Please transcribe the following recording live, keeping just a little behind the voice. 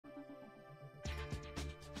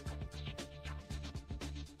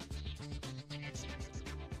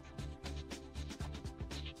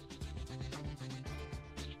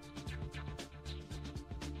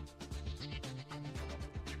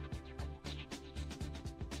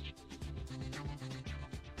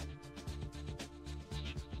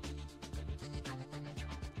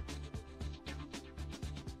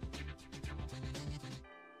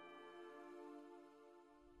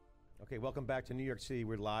Okay, welcome back to New York City.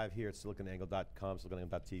 We're live here at SiliconAngle.com,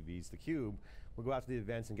 SiliconAngle.tv. It's theCUBE. We'll go out to the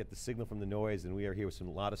events and get the signal from the noise, and we are here with a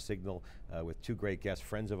lot of signal with two great guests,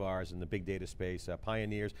 friends of ours in the big data space,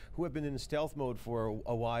 pioneers who have been in stealth mode for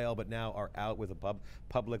a while, but now are out with a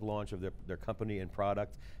public launch of their company and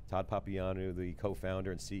product. Todd Papaioannou, the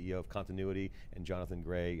co-founder and CEO of Continuuity, and Jonathan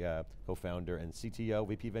Gray, co-founder and CTO,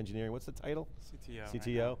 VP of Engineering. What's the title? CTO.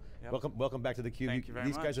 CTO. Yep. Welcome back to theCUBE. Thank you very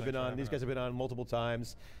These much. guys have been on. These guys have been on multiple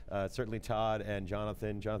times. Certainly Todd and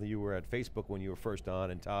Jonathan. Jonathan, you were at Facebook when you were first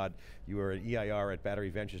on, and Todd, you were at EIR at Battery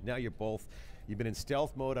Ventures. Now you've been in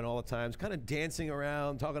stealth mode on all the times, kind of dancing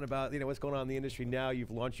around, talking about what's going on in the industry. Now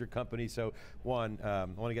you've launched your company, so one, I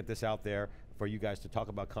want to get this out there for you guys to talk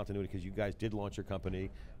about Continuuity, because you guys did launch your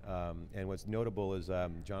company, and what's notable is,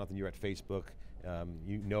 Jonathan, you're at Facebook,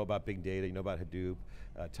 you know about big data, you know about Hadoop.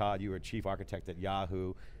 Todd, you were chief architect at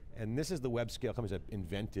Yahoo. And this is the web scale companies that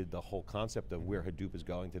invented the whole concept of where Hadoop is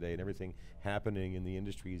going today, and everything happening in the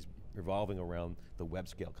industry is revolving around the web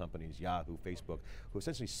scale companies, Yahoo, Facebook, who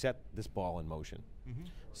essentially set this ball in motion.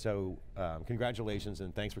 So congratulations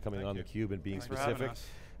and thanks for coming on theCUBE and being specific.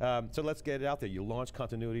 So let's get it out there. You launched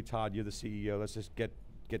Continuuity. Todd, you're the CEO. Let's just get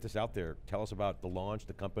this out there. Tell us about the launch,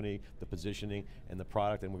 the company, the positioning, and the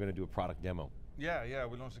product, and we're going to do a product demo. Yeah,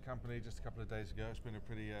 we launched the company just a couple of days ago. It's been a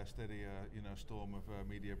pretty steady storm of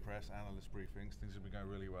media, press, analyst briefings. Things have been going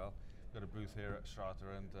really well. Got a booth here at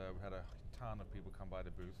Strata, and we had a ton of people come by the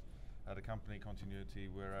booth. The company, Continuuity,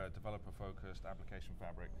 we're a developer-focused application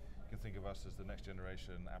fabric. You can think of us as the next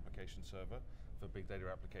generation application server for big data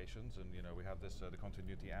applications, and we have this, the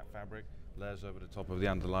Continuuity AppFabric, layers over the top of the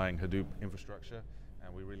underlying Hadoop infrastructure,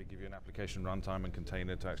 and we really give you an application runtime and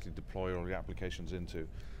container to actually deploy all the applications into.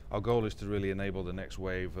 Our goal is to really enable the next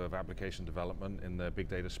wave of application development in the big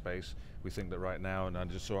data space. We think that right now, and I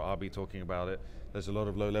just saw Abhi talking about it, there's a lot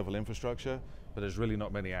of low-level infrastructure, but there's really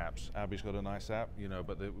not many apps. Abhi's got a nice app,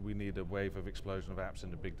 but we need a wave of explosion of apps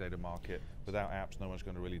in the big data market. Without apps, no one's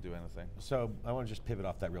going to really do anything. So I want to just pivot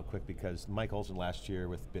off that real quick, because Mike Olson last year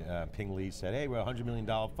with Ping Lee said, hey, we're a $100 million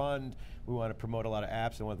fund, we want to promote a lot of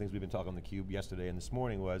apps, and one of the things we've been talking on theCUBE yesterday and this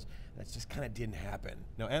morning was, that just kind of didn't happen.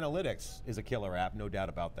 Now analytics is a killer app, no doubt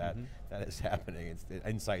about that. That is happening, the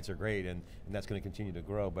insights are great, and that's going to continue to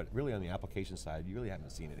grow, but really on the application side, you really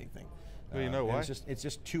haven't seen anything. Well, you know why? It's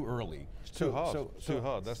just too early. It's too hard. Too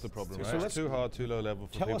hard. That's the problem, right? It's too hard, too low level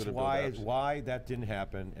for people to build apps. Tell us why that didn't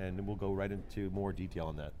happen, and we'll go right into more detail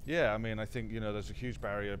on that. Yeah, I mean, I think there's a huge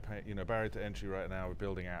barrier, barrier to entry right now with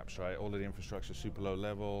building apps, right? All of the infrastructure is super low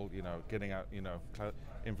level. Getting out, cloud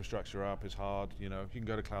infrastructure up is hard. You can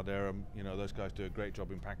go to Cloudera. Those guys do a great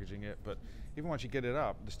job in packaging it, but even once you get it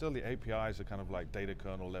up, there's still the APIs are kind of like data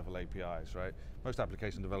kernel level APIs, right? Most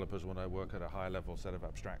application developers want to work at a higher level set of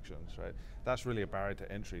abstractions, right? That's really a barrier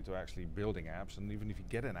to entry to actually building apps, and even if you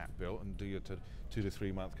get an app built and do your 2 to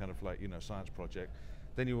 3 month kind of science project,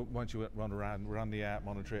 then once you run the app,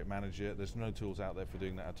 monitor it, manage it, there's no tools out there for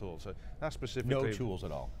doing that at all. So that's specifically— No tools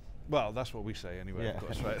at all. Well, that's what we say anyway, of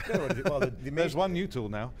course, right? Well, there's one new tool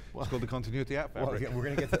now, it's called the Continuuity AppFabric. Well, yeah, we're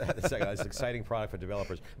going to get to that in a second. It's an exciting product for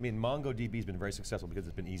developers. I mean, MongoDB's been very successful because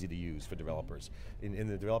it's been easy to use for developers. In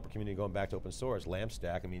the developer community, going back to open source,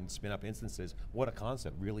 LampStack, I mean, spin up instances, what a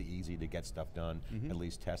concept, really easy to get stuff done, at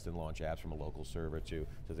least test and launch apps from a local server to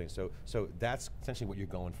things. So that's essentially what you're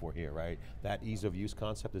going for here, right? That ease of use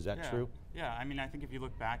concept, is that true? Yeah, I mean, I think if you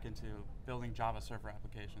look back into building Java server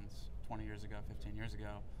applications 20 years ago, 15 years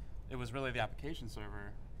ago, it was really the application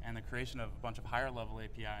server and the creation of a bunch of higher level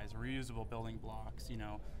APIs, reusable building blocks,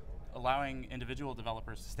 allowing individual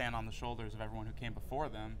developers to stand on the shoulders of everyone who came before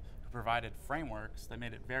them, who provided frameworks that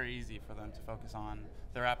made it very easy for them to focus on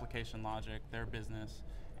their application logic, their business,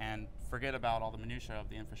 and forget about all the minutia of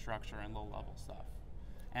the infrastructure and low level stuff.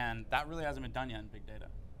 And that really hasn't been done yet in big data.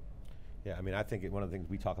 Yeah, I mean, I think one of the things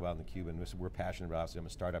we talk about in theCUBE, and we're passionate about, so I'm a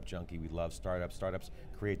startup junkie, we love startups. Startups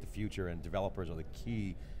create the future, and developers are the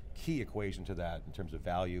key equation to that in terms of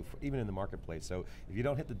value, even in the marketplace. So if you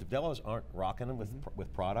don't hit, the developers aren't rocking them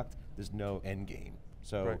with product, there's no end game.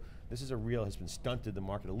 So this is has been stunted the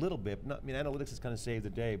market a little bit. I mean, analytics has kind of saved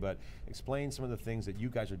the day, but explain some of the things that you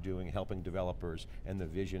guys are doing, helping developers, and the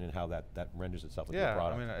vision and how that renders itself into a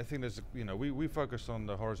product. I mean, I think there's, we focus on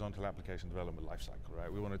the horizontal application development lifecycle,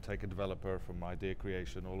 right? We want to take a developer from idea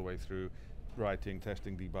creation all the way through writing,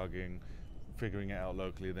 testing, debugging, figuring it out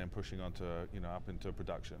locally, then pushing onto, up into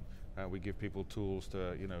production. We give people tools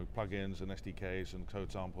to, plugins and SDKs and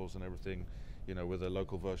code samples and everything, with a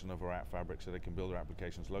local version of our AppFabric so they can build their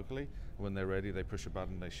applications locally. When they're ready, they push a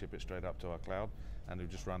button, they ship it straight up to our cloud, and we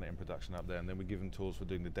just run it in production up there. And then we give them tools for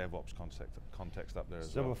doing the DevOps context up there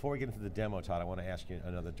as well. So before we get into the demo, Todd, I want to ask you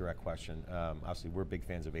another direct question. Obviously, we're big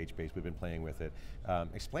fans of HBase. We've been playing with it.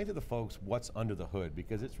 Explain to the folks what's under the hood,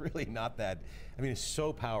 because it's really not that, I mean, it's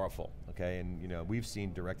so powerful, okay? And we've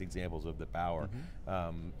seen direct examples of the power.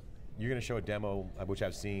 You're going to show a demo, which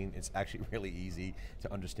I've seen. It's actually really easy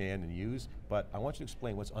to understand and use, but I want you to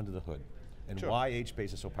explain what's under the hood and why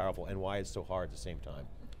HBase is so powerful and why it's so hard at the same time.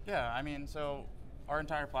 Yeah, I mean, so our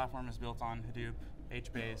entire platform is built on Hadoop,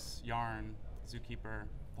 HBase, Yarn, Zookeeper,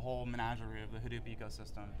 the whole menagerie of the Hadoop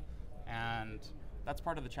ecosystem. And that's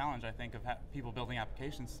part of the challenge, I think, of people building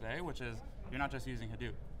applications today, which is you're not just using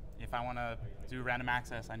Hadoop. If I want to do random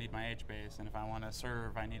access, I need my HBase, and if I want to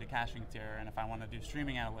serve, I need a caching tier, and if I want to do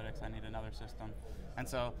streaming analytics, I need another system. And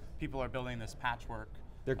so people are building this patchwork.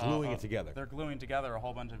 They're gluing it together. They're gluing together a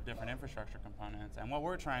whole bunch of different infrastructure components, and what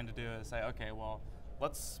we're trying to do is say, okay, well,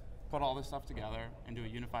 let's put all this stuff together into a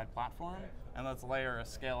unified platform, and let's layer a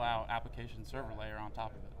scale-out application server layer on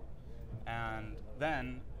top of it. And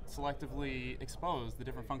then selectively expose the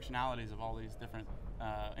different functionalities of all these different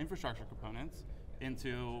infrastructure components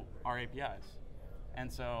into our APIs.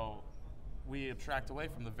 And so we abstract away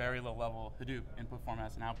from the very low level Hadoop input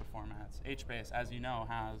formats and output formats. HBase, as you know,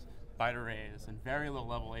 has byte arrays and very low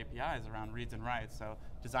level APIs around reads and writes. So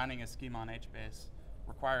designing a schema on HBase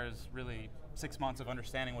requires really 6 months of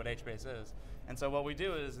understanding what HBase is. And so what we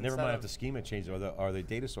do is never mind if the schema changes or the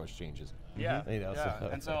data source changes. Yeah, yeah.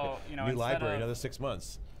 And so new library, another 6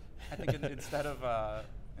 months. I think instead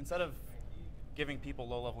of giving people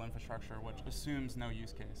low-level infrastructure, which assumes no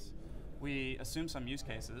use case, we assume some use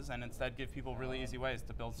cases and instead give people really easy ways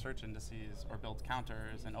to build search indices or build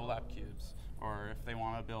counters and OLAP cubes, or if they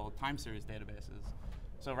want to build time series databases.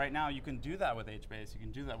 So right now you can do that with HBase, you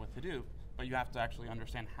can do that with Hadoop, but you have to actually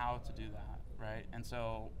understand how to do that, right? And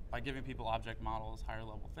so by giving people object models, higher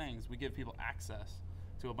level things, we give people access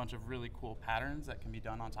to a bunch of really cool patterns that can be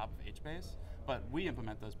done on top of HBase, but we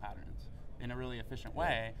implement those patterns in a really efficient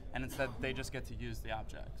way, and instead they just get to use the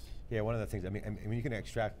objects. Yeah, one of the things, I mean you can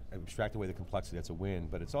abstract away the complexity, that's a win,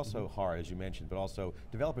 but it's also hard, as you mentioned, but also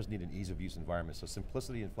developers need an ease of use environment, so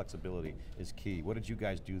simplicity and flexibility is key. What did you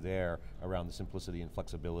guys do there around the simplicity and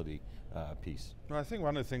flexibility piece? Well, I think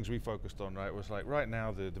one of the things we focused on, right, was like right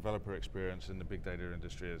now the developer experience in the big data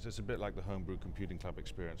industry is it's a bit like the homebrew computing club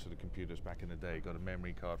experience for the computers back in the day. You got a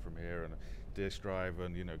memory card from here and a disk drive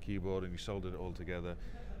and keyboard, and you soldered it all together.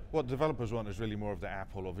 What developers want is really more of the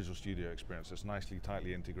Apple or Visual Studio experience that's nicely,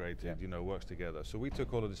 tightly integrated, works together. So we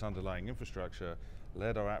took all of this underlying infrastructure,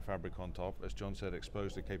 laid our AppFabric on top, as John said,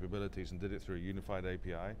 exposed the capabilities and did it through a unified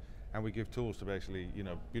API. And we give tools to basically,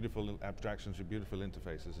 beautiful abstractions with beautiful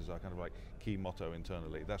interfaces is our kind of like key motto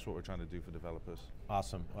internally. That's what we're trying to do for developers.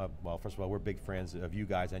 Awesome. Well, first of all, we're big friends of you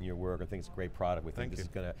guys and your work. I think it's a great product. We think this is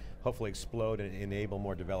going to hopefully explode and enable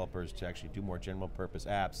more developers to actually do more general purpose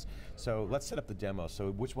apps. So let's set up the demo.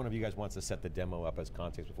 So which one of you guys wants to set the demo up as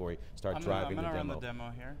context before we start driving the demo? I'm going to run the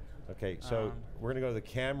demo here. Okay, so we're going to go to the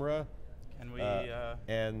camera. Can we?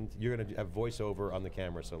 And you're going to have voiceover on the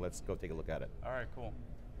camera, so let's go take a look at it. All right, cool.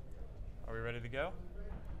 Are we ready to go?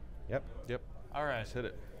 Yep. All right. Let's hit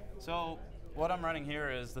it. So what I'm running here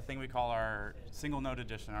is the thing we call our single node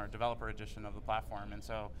edition, our developer edition of the platform. And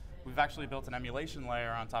so we've actually built an emulation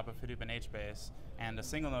layer on top of Hadoop and HBase and a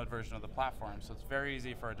single node version of the platform. So it's very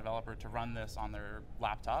easy for a developer to run this on their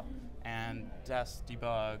laptop and test,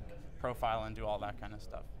 debug, profile, and do all that kind of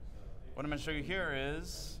stuff. What I'm going to show you here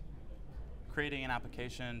is creating an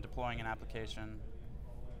application, deploying an application,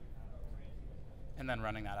 and then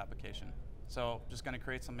running that application. So just going to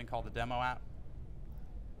create something called a demo app.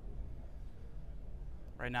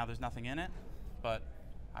 Right now there's nothing in it, but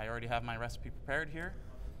I already have my recipe prepared here.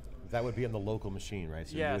 That would be on the local machine, right?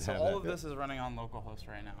 So yeah, so all of this is running on localhost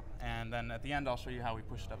right now. And then at the end I'll show you how we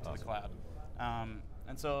push it up to the cloud.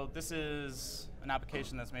 And so this is an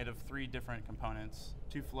application that's made of 3 different components,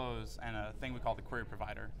 2 flows, and a thing we call the query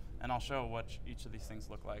provider. And I'll show what each of these things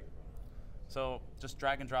look like. So just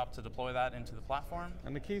drag and drop to deploy that into the platform.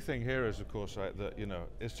 And the key thing here is, of course, right, that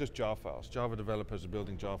it's just jar files. Java developers are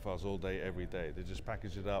building jar files all day, every day. They just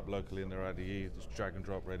package it up locally in their IDE, just drag and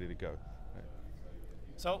drop, ready to go. Right.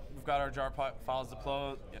 So we've got our jar files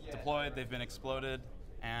deployed, they've been exploded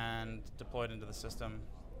and deployed into the system.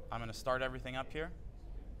 I'm going to start everything up here.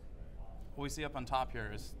 What we see up on top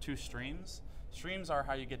here is 2 streams. Streams are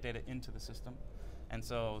how you get data into the system. And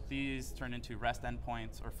so these turn into REST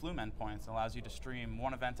endpoints or Flume endpoints. It allows you to stream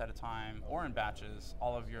 1 event at a time or in batches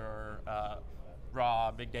all of your raw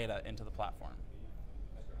big data into the platform.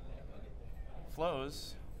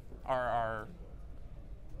 flows are our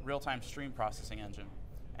real-time stream processing engine.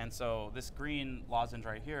 And so this green lozenge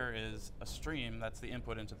right here is a stream that's the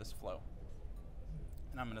input into this flow.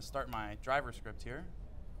 And I'm going to start my driver script here,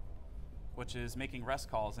 which is making REST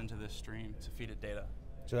calls into this stream to feed it data.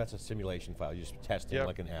 So that's a simulation file, you just test it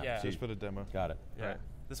like an app. Yeah. Just for the demo. Got it. Yeah. Right.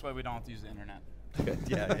 This way we don't have to use the internet.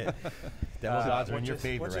 Yeah. Devil's odds are in your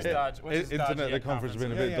favor right now. Internet, the conference has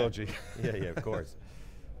been a bit dodgy. Yeah, of course.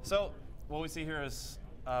 So what we see here is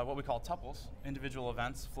what we call tuples, individual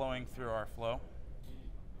events flowing through our flow.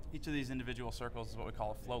 Each of these individual circles is what we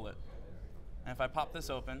call a flowlet. And if I pop this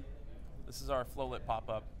open, this is our flowlet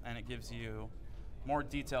pop-up, and it gives you more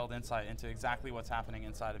detailed insight into exactly what's happening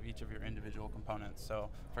inside of each of your individual components. So,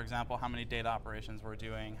 for example, how many data operations we're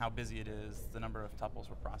doing, how busy it is, the number of tuples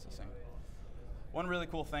we're processing. One really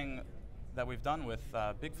cool thing that we've done with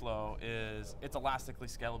BigFlow is it's elastically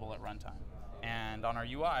scalable at runtime. And on our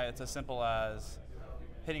UI, it's as simple as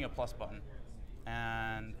hitting a plus button.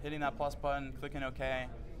 And hitting that plus button, clicking OK,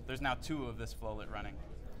 there's now 2 of this flowlet running.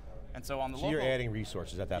 And so on the local, you're adding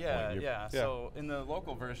resources at that point. Yeah. So in the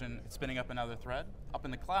local version, it's spinning up another thread. Up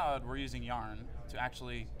in the cloud, we're using Yarn to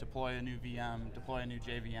actually deploy a new VM, deploy a new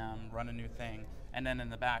JVM, run a new thing. And then in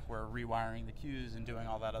the back, we're rewiring the queues and doing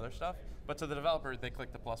all that other stuff. But to the developer, they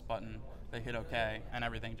click the plus button, they hit OK, and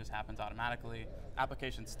everything just happens automatically.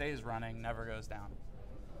 Application stays running, never goes down.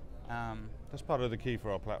 That's part of the key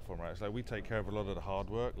for our platform, right? It's like we take care of a lot of the hard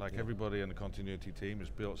work. Like everybody in the Continuuity team has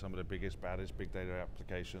built some of the biggest, baddest big data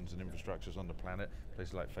applications and infrastructures on the planet,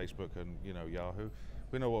 places like Facebook and Yahoo.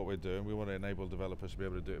 We know what we're doing. We want to enable developers to be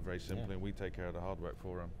able to do it very simply, and we take care of the hard work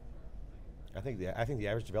for them. I think the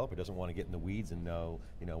average developer doesn't want to get in the weeds and know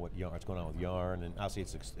what's going on with Yarn, and obviously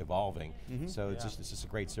it's evolving. So it's just a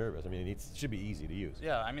great service. I mean, it should be easy to use.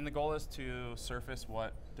 Yeah, I mean the goal is to surface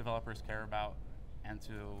what developers care about and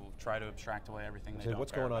to try to abstract away everything they don't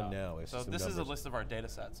what's care going on about. now? So this is a list of our data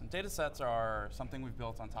sets. And data sets are something we've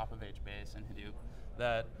built on top of HBase and Hadoop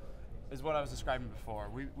that is what I was describing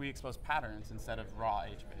before. We expose patterns instead of raw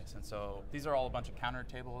HBase. And so these are all a bunch of counter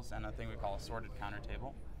tables and a thing we call a sorted counter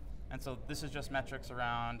table. And so this is just metrics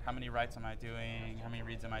around how many writes am I doing, how many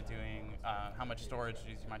reads am I doing, how much storage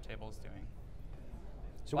is my tables doing.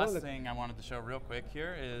 So last thing I wanted to show real quick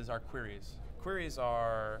here is our queries. Queries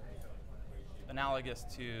are analogous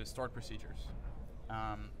to stored procedures.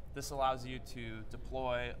 This allows you to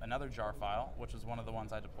deploy another jar file, which is one of the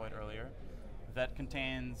ones I deployed earlier, that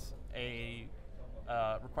contains a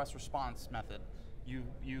request response method.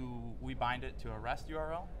 We bind it to a REST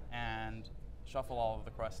URL and shuffle all of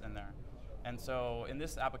the requests in there. And so in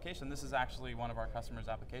this application, this is actually one of our customers'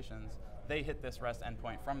 applications. They hit this REST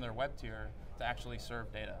endpoint from their web tier to actually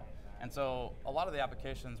serve data. And so a lot of the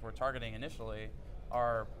applications we're targeting initially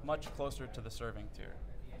are much closer to the serving tier.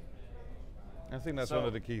 I think that's one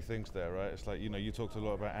of the key things there, right? It's like, you talked a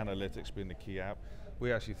lot about analytics being the key app.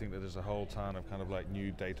 We actually think that there's a whole ton of kind of like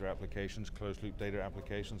new data applications, closed loop data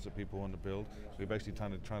applications that people want to build. We're basically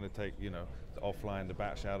trying to take, the offline, the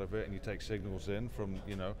batch out of it, and you take signals in from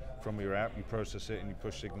your app, you process it, and you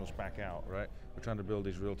push signals back out, right? We're trying to build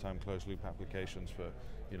these real-time closed loop applications for,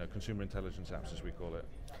 consumer intelligence apps, as we call it.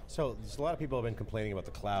 So there's a lot of people have been complaining about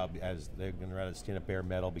the cloud as they're going to rather stand up bare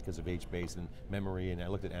metal because of HBase and memory, and I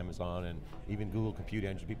looked at Amazon and even Google Compute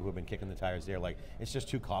Engine, people who have been kicking the tires there, like it's just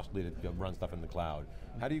too costly to run stuff in the cloud.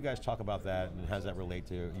 How do you guys talk about that, and how does that relate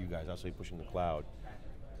to you guys actually pushing the cloud?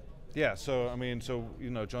 Yeah, so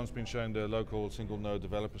John's been showing the local single node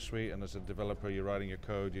developer suite, and as a developer you're writing your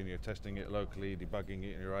code and you're testing it locally, debugging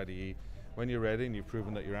it in your IDE. When you're ready and you've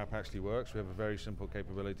proven that your app actually works, we have a very simple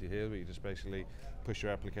capability here where you just basically push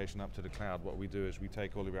your application up to the cloud. What we do is we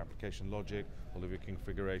take all of your application logic, all of your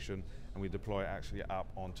configuration, and we deploy it actually up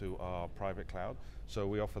onto our private cloud. So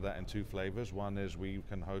we offer that in 2 flavors. One is we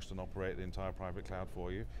can host and operate the entire private cloud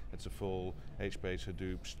for you. It's a full HBase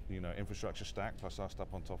Hadoop infrastructure stack plus our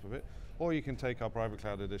stuff on top of it. Or you can take our private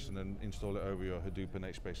cloud edition and install it over your Hadoop and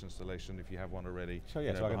HBase installation if you have one already. So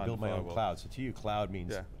yeah, so I can build my own cloud. So to you, cloud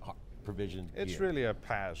means provisioned. It's really a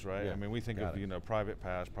PaaS, right? Yeah. I mean, we think of private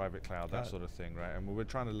PaaS, private cloud, that sort of thing, right? And we're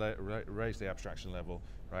trying to raise the abstraction level,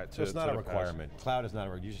 right? So it's not a requirement. Cloud is not a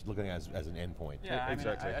requirement. You're just looking at it as an endpoint. Yeah,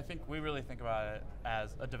 exactly. I think we really think about it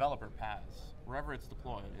as a developer PaaS. Wherever it's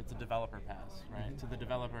deployed, it's a developer PaaS, right? To the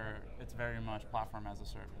developer, it's very much platform as a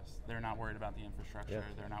service. They're not worried about the infrastructure.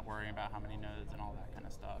 They're not worrying about how many nodes and all that kind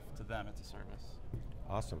of stuff. To them, it's a service.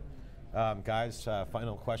 Awesome. Guys,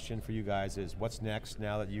 final question for you guys is, what's next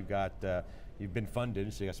now that you've got, you've been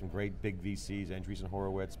funded, so you got some great big VCs, Andreessen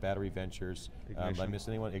Horowitz, Battery Ventures. Did I miss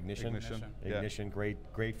anyone? Ignition? Ignition,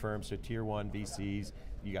 great firm, so tier 1 VCs.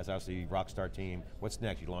 You guys obviously rockstar team. What's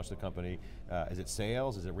next? You launched the company. Is it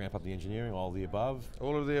sales? Is it ramp up the engineering? All of the above?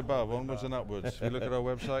 All of the above, onwards and upwards. If you look at our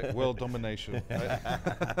website, world domination. Right?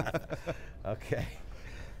 Okay.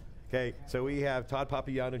 Okay, so we have Todd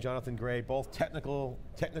Papaioannou, Jonathan Gray, both technical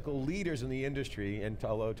leaders in the industry, and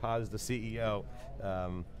although Todd is the CEO,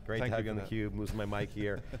 great to have you on theCUBE. Losing my mic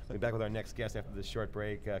here. We'll be back with our next guest after this short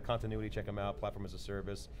break. Continuuity, check them out, platform as a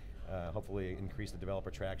service. Hopefully increase the developer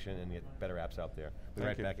traction and get better apps out there. We'll be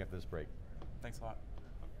right back after this break. Thanks a lot.